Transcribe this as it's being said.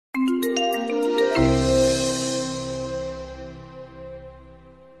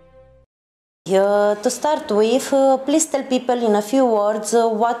To start with, please tell people in a few words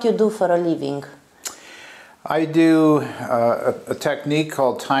what you do for a living. I do a technique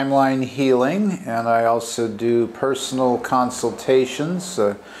called timeline healing, and I also do personal consultations.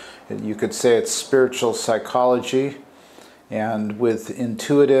 You could say it's spiritual psychology, and with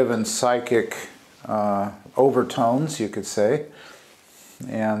intuitive and psychic overtones, you could say.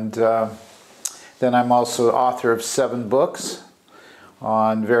 And then I'm also author of 7 books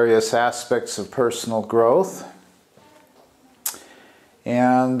on various aspects of personal growth.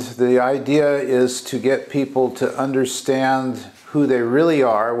 And the idea is to get people to understand who they really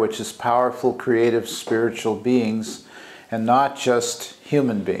are, which is powerful, creative, spiritual beings, and not just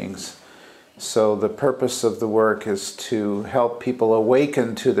human beings. So the purpose of the work is to help people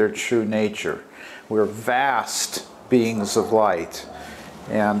awaken to their true nature. We're vast beings of light,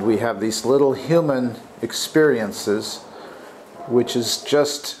 and we have these little human experiences, which is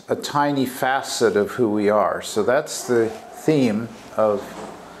just a tiny facet of who we are. So that's the theme of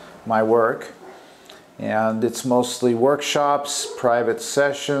my work, and it's mostly workshops, private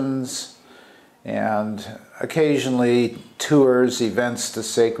sessions, and occasionally tours, events to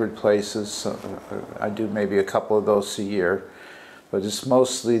sacred places. I do maybe a couple of those a year, but it's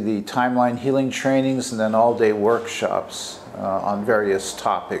mostly the timeline healing trainings and then all-day workshops on various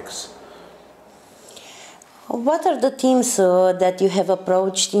topics. What are the themes that you have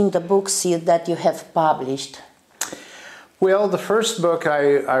approached in the books that you have published? Well, the first book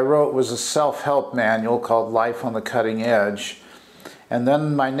I wrote was a self-help manual called Life on the Cutting Edge. And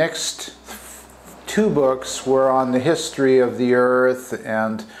then my next 2 books were on the history of the Earth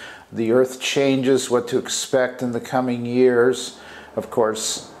and the Earth changes, what to expect in the coming years. Of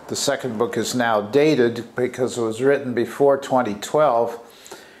course, the second book is now dated because it was written before 2012.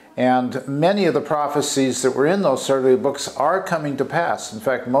 And many of the prophecies that were in those early books are coming to pass. In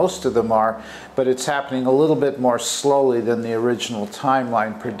fact, most of them are, but it's happening a little bit more slowly than the original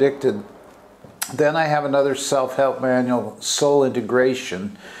timeline predicted. Then I have another self-help manual, Soul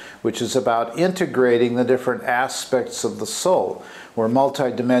Integration, which is about integrating the different aspects of the soul. We're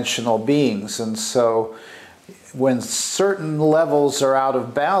multidimensional beings, and so when certain levels are out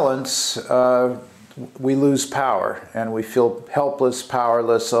of balance, we lose power and we feel helpless,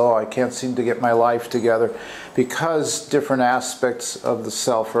 powerless. Oh, I can't seem to get my life together because different aspects of the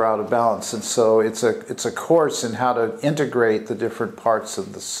self are out of balance. And so it's a course in how to integrate the different parts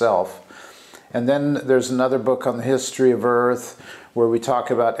of the self. And then there's another book on the history of Earth where we talk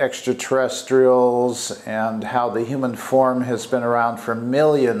about extraterrestrials and how the human form has been around for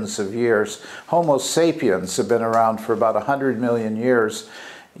millions of years. Homo sapiens have been around for about 100 million years.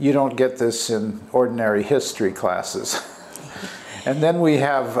 You don't get this in ordinary history classes. And then we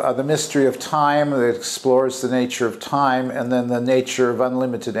have the mystery of time that explores the nature of time, and then the nature of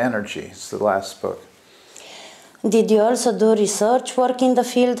unlimited energy. It's the last book. Did you also do research work in the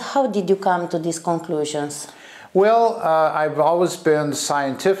field? How did you come to these conclusions? Well, I've always been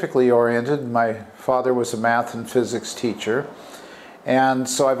scientifically oriented. My father was a math and physics teacher. And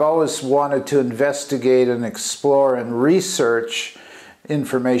so I've always wanted to investigate and explore and research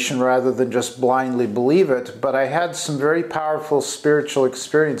information rather than just blindly believe it. But I had some very powerful spiritual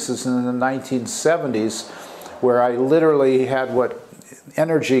experiences in the 1970s where I literally had what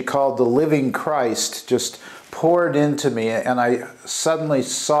energy called the living Christ just poured into me, and I suddenly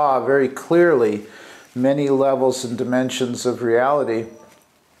saw very clearly many levels and dimensions of reality,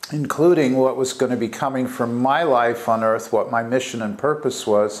 including what was going to be coming from my life on earth, what my mission and purpose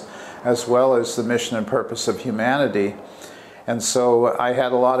was, as well as the mission and purpose of humanity. And so I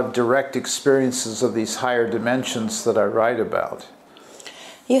had a lot of direct experiences of these higher dimensions that I write about.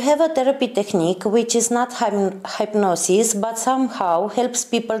 You have a therapy technique which is not hypnosis, but somehow helps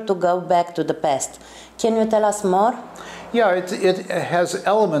people to go back to the past. Can you tell us more? Yeah, it has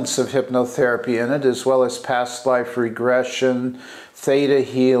elements of hypnotherapy in it, as well as past life regression, theta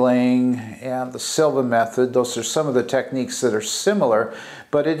healing, and the Silva method. Those are some of the techniques that are similar,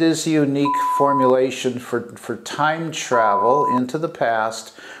 but it is a unique formulation for time travel into the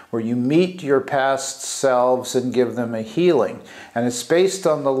past, where you meet your past selves and give them a healing. And it's based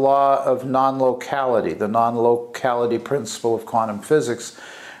on the law of non-locality, the non-locality principle of quantum physics,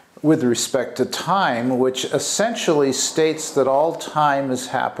 with respect to time, which essentially states that all time is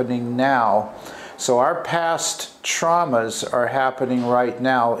happening now. So our past traumas are happening right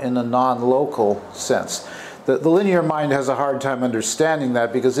now in a non-local sense. The linear mind has a hard time understanding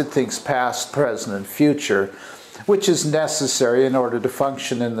that because it thinks past, present, and future, which is necessary in order to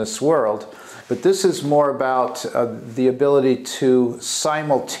function in this world. But this is more about the ability to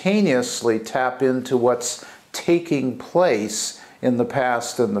simultaneously tap into what's taking place in the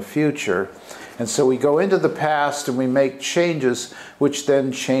past and the future. And so we go into the past and we make changes, which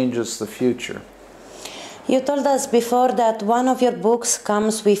then changes the future. You told us before that one of your books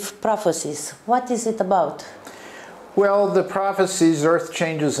comes with prophecies. What is it about? Well, the prophecies, Earth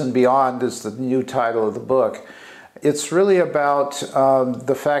Changes and Beyond, is the new title of the book. It's really about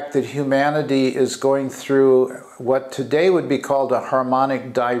the fact that humanity is going through what today would be called a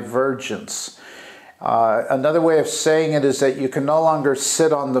harmonic divergence. Another way of saying it is that you can no longer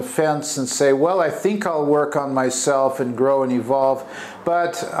sit on the fence and say, well, I think I'll work on myself and grow and evolve,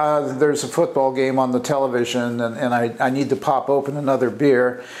 but there's a football game on the television and I need to pop open another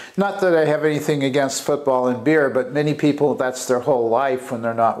beer. Not that I have anything against football and beer, but many people, that's their whole life when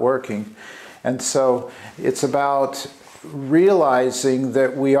they're not working. And so it's about realizing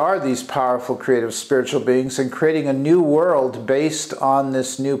that we are these powerful, creative, spiritual beings and creating a new world based on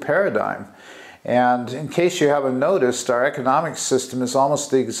this new paradigm. And in case you haven't noticed, our economic system is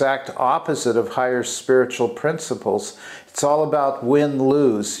almost the exact opposite of higher spiritual principles. It's all about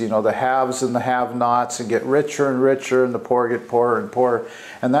win-lose, you know, the haves and the have-nots, and get richer and richer, and the poor get poorer and poorer.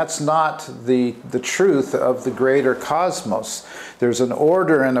 And that's not the truth of the greater cosmos. There's an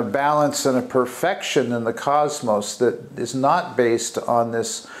order and a balance and a perfection in the cosmos that is not based on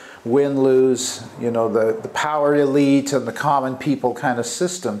this win-lose, you know, the power elite and the common people kind of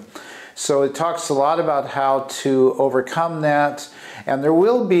system. So it talks a lot about how to overcome that, and there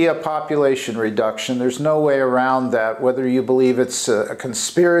will be a population reduction. There's no way around that, whether you believe it's a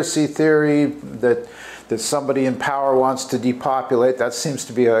conspiracy theory that somebody in power wants to depopulate. That seems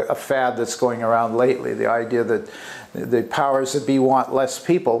to be a fad that's going around lately, the idea that the powers that be want less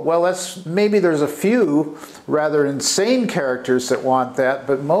people. Well, maybe there's a few rather insane characters that want that,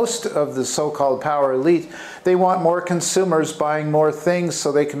 but most of the so-called power elite, they want more consumers buying more things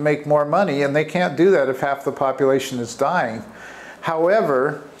so they can make more money, and they can't do that if half the population is dying.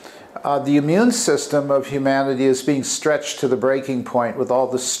 However, the immune system of humanity is being stretched to the breaking point with all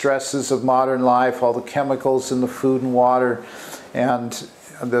the stresses of modern life, all the chemicals in the food and water, and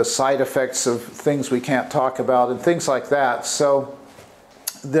the side effects of things we can't talk about and things like that. So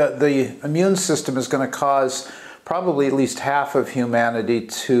the immune system is going to cause probably at least half of humanity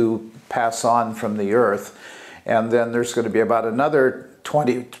to pass on from the earth. And then there's going to be about another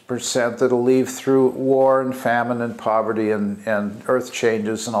 20% that'll leave through war and famine and poverty and earth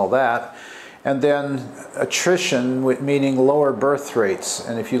changes and all that. And then attrition, meaning lower birth rates.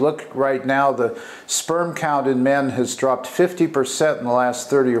 And if you look right now, the sperm count in men has dropped 50% in the last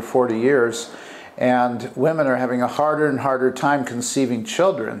 30 or 40 years. And women are having a harder and harder time conceiving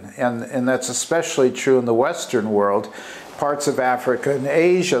children. And that's especially true in the Western world. Parts of Africa and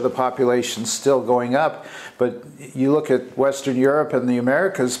Asia, the population's still going up. But you look at Western Europe and the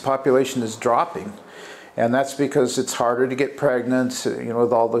Americas, population is dropping. And that's because it's harder to get pregnant, you know,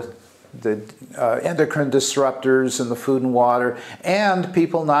 with all the endocrine disruptors in the food and water, and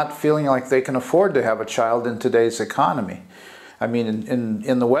people not feeling like they can afford to have a child in today's economy. I mean,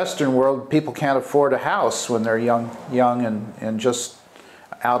 in the Western world, people can't afford a house when they're young and just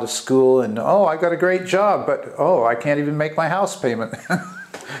out of school, and oh, I got a great job, but oh, I can't even make my house payment.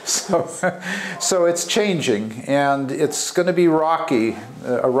 So it's changing, and it's going to be rocky,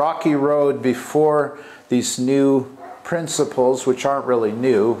 a rocky road before these new principles, which aren't really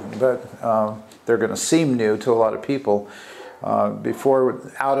new, but they're going to seem new to a lot of people.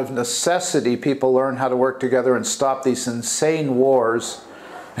 Before, out of necessity, people learn how to work together and stop these insane wars.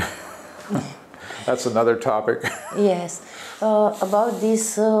 That's another topic. Yes. About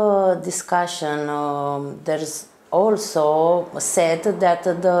this discussion, there's also said that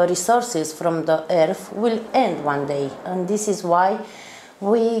the resources from the earth will end one day, and this is why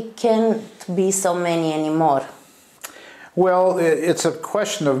we can't be so many anymore. Well, it's a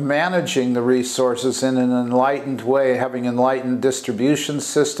question of managing the resources in an enlightened way, having enlightened distribution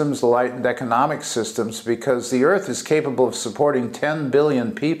systems, enlightened economic systems, because the earth is capable of supporting 10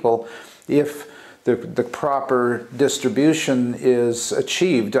 billion people if the proper distribution is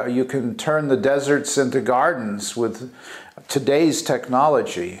achieved. You can turn the deserts into gardens with today's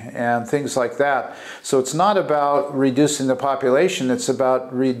technology and things like that. So it's not about reducing the population, it's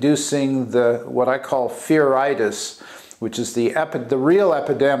about reducing what I call fearitis, which is the real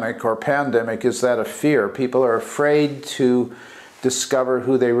epidemic or pandemic is that of fear. People are afraid to discover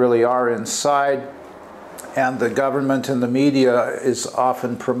who they really are inside. And the government and the media is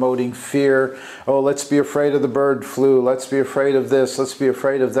often promoting fear. Oh, let's be afraid of the bird flu. Let's be afraid of this. Let's be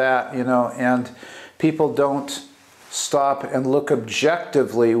afraid of that, you know. And people don't stop and look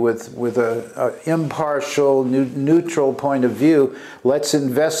objectively with a impartial, neutral point of view. Let's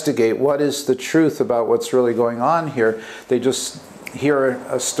investigate what is the truth about what's really going on here. They just hear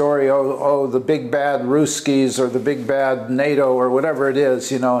a story, oh, the big bad Ruskies or the big bad NATO or whatever it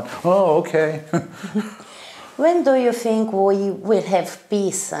is, you know, oh, okay. When do you think we will have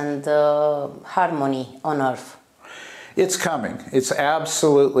peace and harmony on Earth? It's coming. It's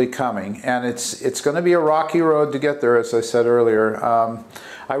absolutely coming. And it's going to be a rocky road to get there, as I said earlier.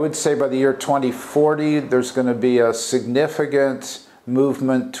 I would say by the year 2040, there's going to be a significant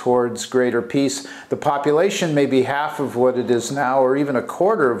movement towards greater peace. The population may be half of what it is now, or even a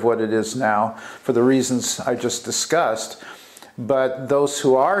quarter of what it is now, for the reasons I just discussed. But those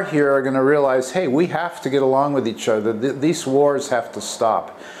who are here are going to realize, hey, we have to get along with each other. These wars have to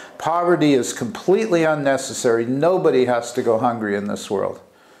stop. Poverty is completely unnecessary. Nobody has to go hungry in this world.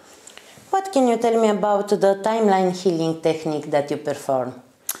 What can you tell me about the timeline healing technique that you perform?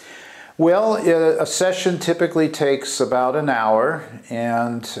 Well, a session typically takes about an hour,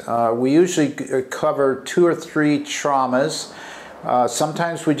 and we usually cover 2 or 3 traumas.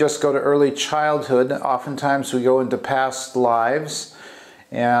 Sometimes we just go to early childhood. Oftentimes we go into past lives.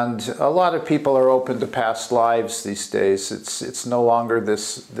 And a lot of people are open to past lives these days. It's no longer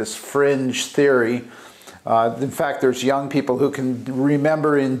this fringe theory. In fact, there's young people who can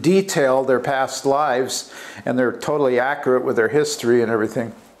remember in detail their past lives, and they're totally accurate with their history and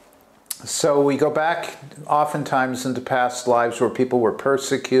everything. So we go back oftentimes into past lives where people were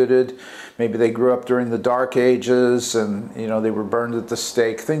persecuted. Maybe they grew up during the Dark Ages and, you know, they were burned at the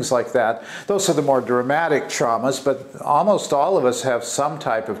stake, things like that. Those are the more dramatic traumas, but almost all of us have some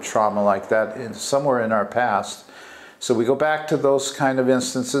type of trauma like that somewhere in our past. So we go back to those kind of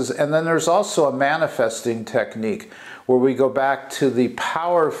instances. And then there's also a manifesting technique where we go back to the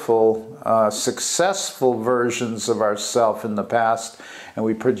powerful, successful versions of ourselves in the past, and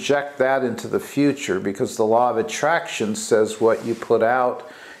we project that into the future, because the law of attraction says what you put out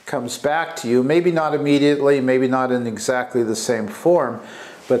comes back to you. Maybe not immediately, maybe not in exactly the same form,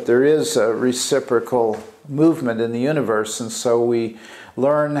 but there is a reciprocal movement in the universe, and so we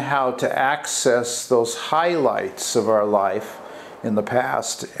learn how to access those highlights of our life in the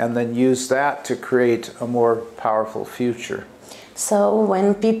past and then use that to create a more powerful future. So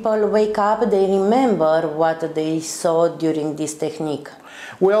when people wake up, they remember what they saw during this technique?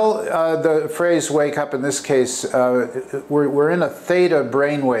 Well, the phrase wake up in this case, we're in a theta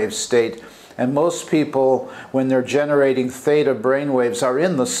brainwave state, and most people, when they're generating theta brainwaves, are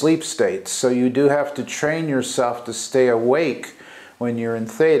in the sleep state. So you do have to train yourself to stay awake when you're in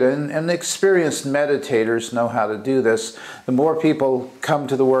theta, and experienced meditators know how to do this. The more people come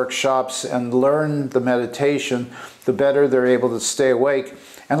to the workshops and learn the meditation, the better they're able to stay awake.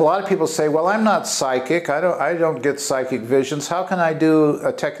 And a lot of people say, well, I'm not psychic, I don't get psychic visions. How can I do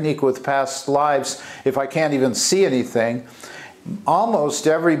a technique with past lives if I can't even see anything? Almost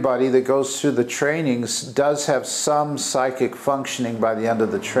everybody that goes through the trainings does have some psychic functioning by the end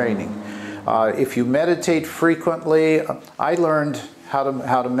of the training. If you meditate frequently, I learned how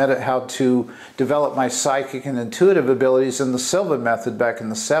to develop my psychic and intuitive abilities in the Silva method back in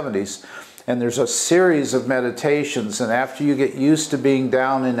the 70s. And there's a series of meditations, and after you get used to being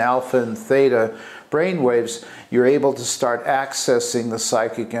down in alpha and theta brainwaves, you're able to start accessing the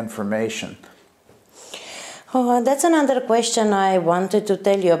psychic information. That's another question I wanted to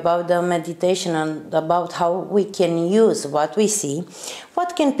tell you about the meditation and about how we can use what we see.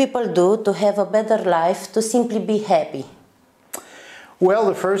 What can people do to have a better life, to simply be happy? Well,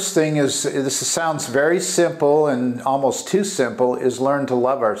 the first thing is, this sounds very simple and almost too simple, is learn to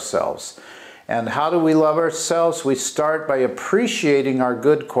love ourselves. And how do we love ourselves? We start by appreciating our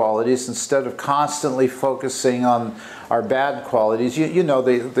good qualities instead of constantly focusing on our bad qualities. You know,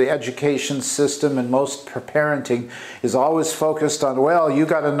 the education system and most parenting is always focused on, well, you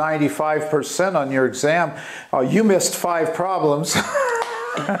got a 95% on your exam. You missed 5 problems.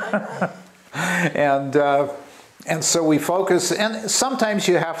 And so we focus, and sometimes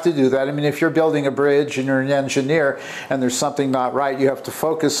you have to do that. I mean, if you're building a bridge and you're an engineer and there's something not right, you have to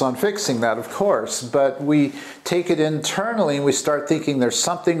focus on fixing that, of course. But we take it internally and we start thinking there's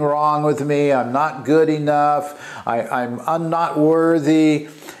something wrong with me, I'm not good enough, I'm not worthy.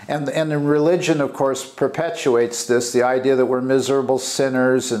 And religion, of course, perpetuates this, the idea that we're miserable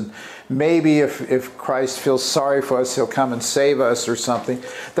sinners, and maybe if Christ feels sorry for us, he'll come and save us or something.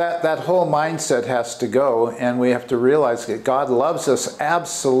 That whole mindset has to go, and we have to realize that God loves us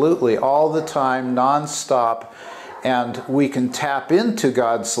absolutely all the time, non-stop, and we can tap into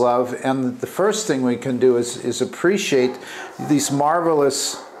God's love. And the first thing we can do is appreciate these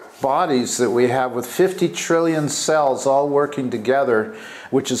marvelous bodies that we have with 50 trillion cells all working together,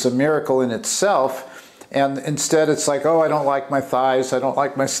 which is a miracle in itself. And instead it's like, oh, I don't like my thighs, I don't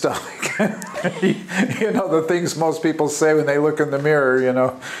like my stomach. You know, the things most people say when they look in the mirror, you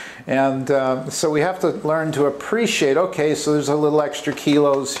know. And so we have to learn to appreciate, okay, so there's a little extra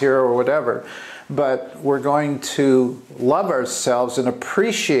kilos here or whatever. But we're going to love ourselves and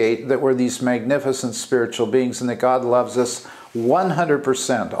appreciate that we're these magnificent spiritual beings and that God loves us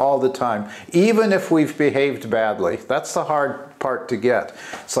 100% all the time, even if we've behaved badly. That's the hard part to get.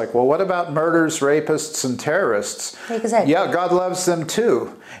 It's like, well, what about murderers, rapists, and terrorists? Exactly. Yeah, God loves them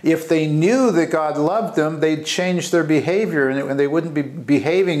too. If they knew that God loved them, they'd change their behavior and they wouldn't be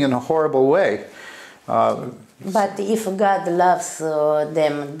behaving in a horrible way. But if God loves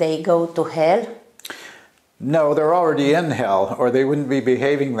them, they go to hell? No, they're already in hell, or they wouldn't be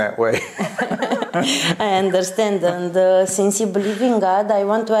behaving that way. I understand. And since you believe in God, I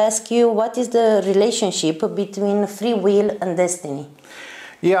want to ask you, what is the relationship between free will and destiny?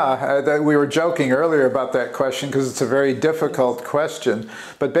 Yeah, we were joking earlier about that question because it's a very difficult question.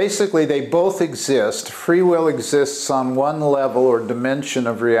 But basically, they both exist. Free will exists on one level or dimension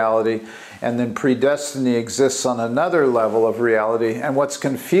of reality, and then predestiny exists on another level of reality. And what's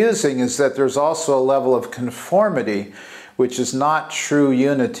confusing is that there's also a level of conformity, which is not true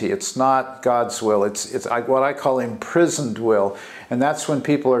unity. It's not God's will. It's what I call imprisoned will. And that's when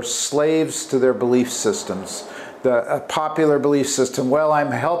people are slaves to their belief systems. The popular belief system, well, I'm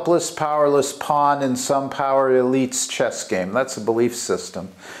a helpless, powerless pawn in some power elite's chess game. That's a belief system.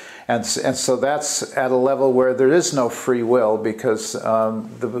 And so that's at a level where there is no free will because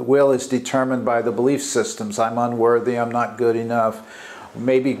the will is determined by the belief systems. I'm unworthy, I'm not good enough.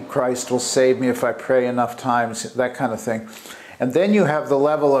 Maybe Christ will save me if I pray enough times, that kind of thing. And then you have the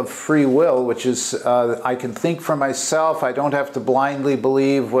level of free will, which is I can think for myself. I don't have to blindly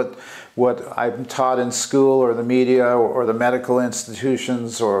believe what I'm taught in school or the media or the medical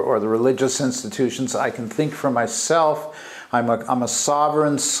institutions or the religious institutions. I can think for myself. I'm a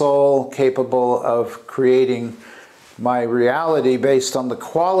sovereign soul capable of creating my reality based on the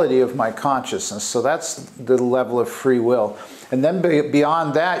quality of my consciousness. So that's the level of free will. And then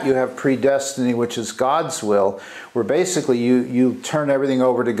beyond that, you have predestiny, which is God's will, where basically you turn everything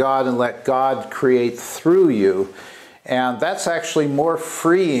over to God and let God create through you. And that's actually more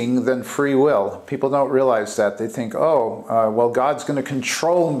freeing than free will. People don't realize that. They think, oh, well, God's going to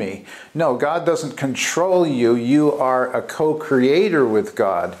control me. No, God doesn't control you. You are a co-creator with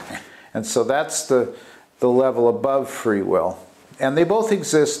God. And so that's the level above free will. And they both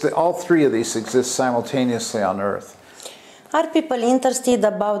exist, all three of these exist simultaneously on Earth. Are people interested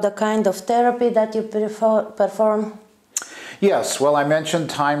about the kind of therapy that you perform? Yes, well, I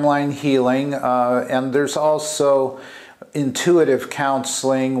mentioned timeline healing, and there's also intuitive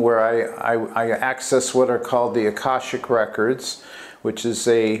counseling where I access what are called the Akashic records, which is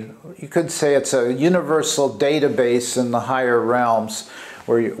you could say it's a universal database in the higher realms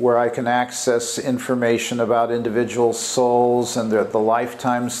where I can access information about individual souls and the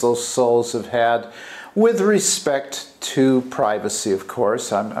lifetimes those souls have had, with respect to privacy, of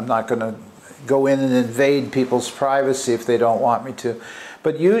course. I'm not going to go in and invade people's privacy if they don't want me to.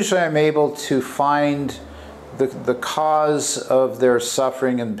 But usually I'm able to find the cause of their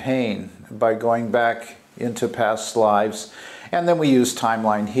suffering and pain by going back into past lives. And then we use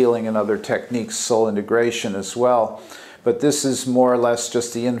timeline healing and other techniques, soul integration as well. But this is more or less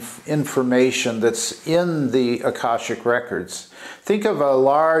just the information that's in the Akashic records. Think of a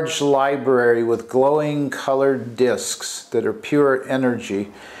large library with glowing colored discs that are pure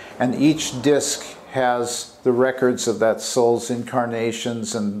energy, and each disc has the records of that soul's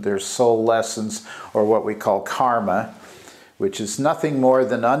incarnations and their soul lessons, or what we call karma, which is nothing more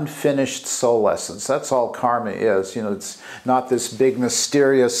than unfinished soul lessons. That's all karma is. You know, it's not this big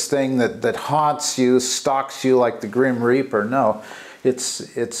mysterious thing that haunts you, stalks you like the Grim Reaper. No, it's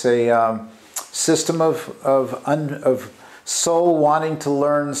a system of soul wanting to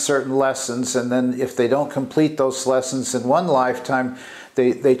learn certain lessons, and then if they don't complete those lessons in one lifetime,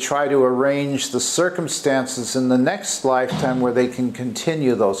 they try to arrange the circumstances in the next lifetime where they can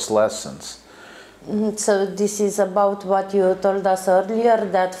continue those lessons. So this is about what you told us earlier,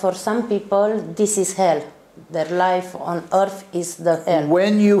 that for some people this is hell. Their life on earth is the hell.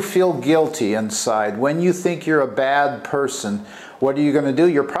 When you feel guilty inside, when you think you're a bad person, what are you going to do?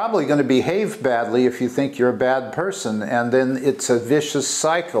 You're probably going to behave badly if you think you're a bad person, and then it's a vicious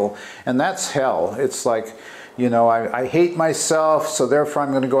cycle, and that's hell. It's like, you know, I hate myself, so therefore I'm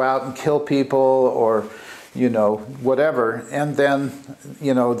going to go out and kill people, or, you know, whatever, and then,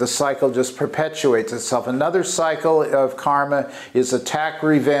 you know, the cycle just perpetuates itself. Another cycle of karma is attack,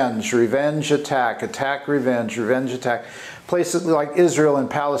 revenge, revenge, attack, attack, revenge, revenge, attack. Places like Israel and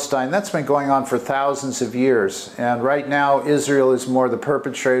Palestine, that's been going on for thousands of years. And right now, Israel is more the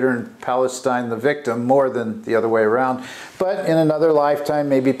perpetrator and Palestine the victim, more than the other way around. But in another lifetime,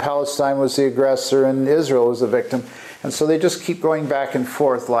 maybe Palestine was the aggressor and Israel was the victim. And so they just keep going back and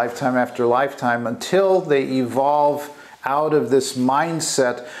forth, lifetime after lifetime, until they evolve out of this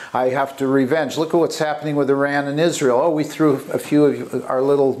mindset, I have to revenge. Look at what's happening with Iran and Israel. Oh, we threw a few of our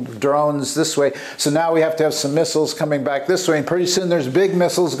little drones this way, so now we have to have some missiles coming back this way, and pretty soon there's big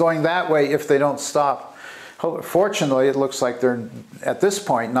missiles going that way if they don't stop. Fortunately, it looks like they're, at this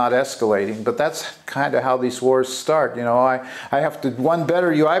point, not escalating, but that's kind of how these wars start. You know, I have to, one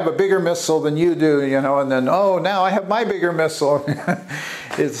better you, I have a bigger missile than you do, you know, and then, oh, now I have my bigger missile.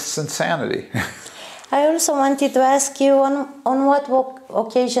 It's insanity. I also wanted to ask you, on what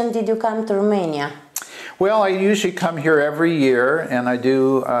occasion did you come to Romania? Well, I usually come here every year, and I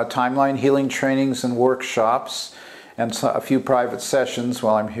do timeline healing trainings and workshops, and a few private sessions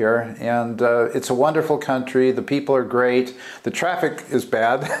while I'm here. And it's a wonderful country. The people are great. The traffic is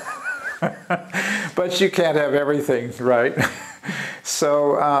bad, but you can't have everything, right?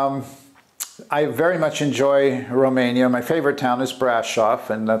 So I very much enjoy Romania. My favorite town is Brasov,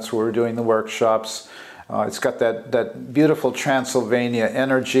 and that's where we're doing the workshops. It's got that beautiful Transylvania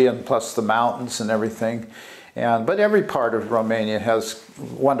energy, and plus the mountains and everything. But every part of Romania has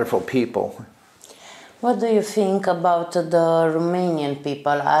wonderful people. What do you think about the Romanian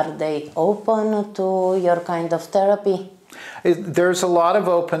people? Are they open to your kind of therapy? There's a lot of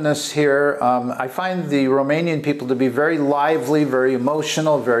openness here. I find the Romanian people to be very lively, very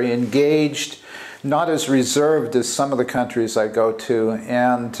emotional, very engaged, not as reserved as some of the countries I go to,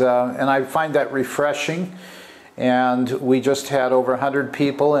 and I find that refreshing. And we just had over 100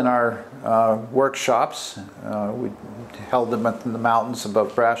 people in our workshops. We held them in the mountains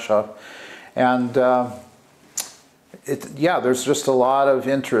above Brasov, and yeah, there's just a lot of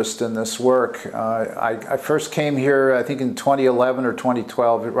interest in this work. I first came here, I think, in 2011 or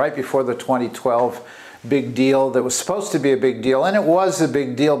 2012, right before the 2012 big deal that was supposed to be a big deal, and it was a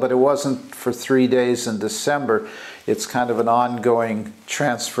big deal, but it wasn't for 3 days in December. It's kind of an ongoing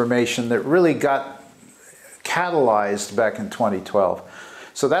transformation that really got catalyzed back in 2012.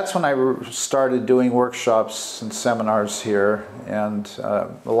 So that's when I started doing workshops and seminars here, and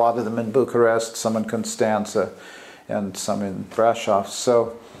a lot of them in Bucharest, some in Constanța, and some in Brasov.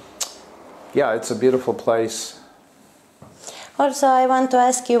 So yeah, it's a beautiful place. Also, I want to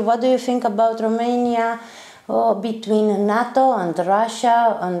ask you, what do you think about Romania between NATO and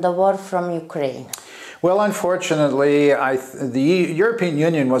Russia and the war from Ukraine? Well, unfortunately, the European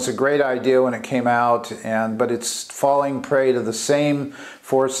Union was a great idea when it came out, but it's falling prey to the same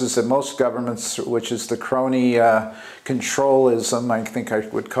forces that most governments, which is the crony controlism, I think I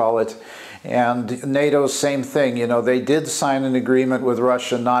would call it. And NATO, same thing. You know, they did sign an agreement with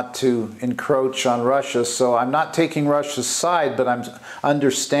Russia not to encroach on Russia, so I'm not taking Russia's side, but I'm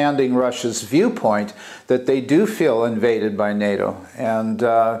understanding Russia's viewpoint that they do feel invaded by NATO. And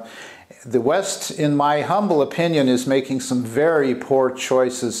the West, in my humble opinion, is making some very poor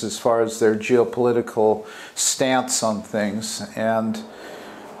choices as far as their geopolitical stance on things. And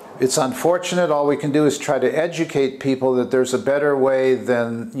it's unfortunate. All we can do is try to educate people that there's a better way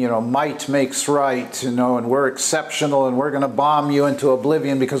than, you know, might makes right, you know, and we're exceptional and we're going to bomb you into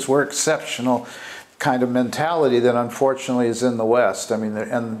oblivion because we're exceptional kind of mentality that unfortunately is in the West. I mean,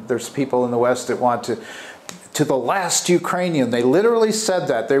 and there's people in the West that want to the last Ukrainian. They literally said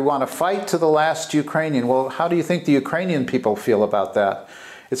that. They want to fight to the last Ukrainian. Well, how do you think the Ukrainian people feel about that?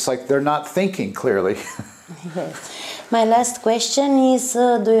 It's like they're not thinking clearly. Yes. My last question is,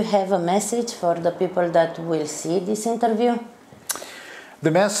 do you have a message for the people that will see this interview? The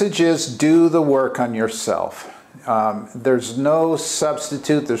message is, do the work on yourself. There's no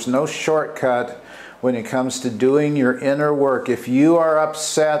substitute, there's no shortcut when it comes to doing your inner work. If you are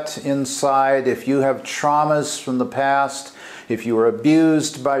upset inside, if you have traumas from the past, if you were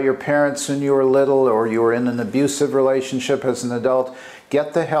abused by your parents when you were little, or you were in an abusive relationship as an adult,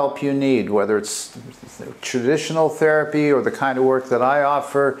 get the help you need, whether it's traditional therapy or the kind of work that I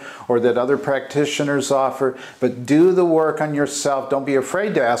offer or that other practitioners offer. But do the work on yourself. Don't be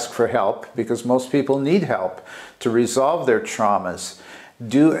afraid to ask for help, because most people need help to resolve their traumas.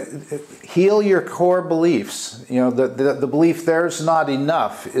 Heal your core beliefs. You know, the belief there's not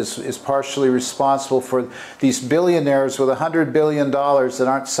enough is partially responsible for these billionaires with $100 billion that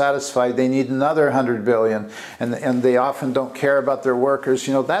aren't satisfied. They need another $100 billion, and they often don't care about their workers.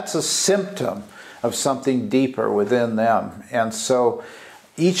 You know, that's a symptom of something deeper within them. And so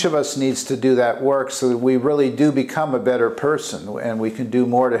each of us needs to do that work so that we really do become a better person and we can do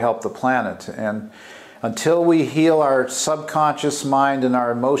more to help the planet. And until we heal our subconscious mind and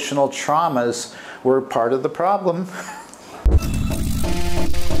our emotional traumas, we're part of the problem.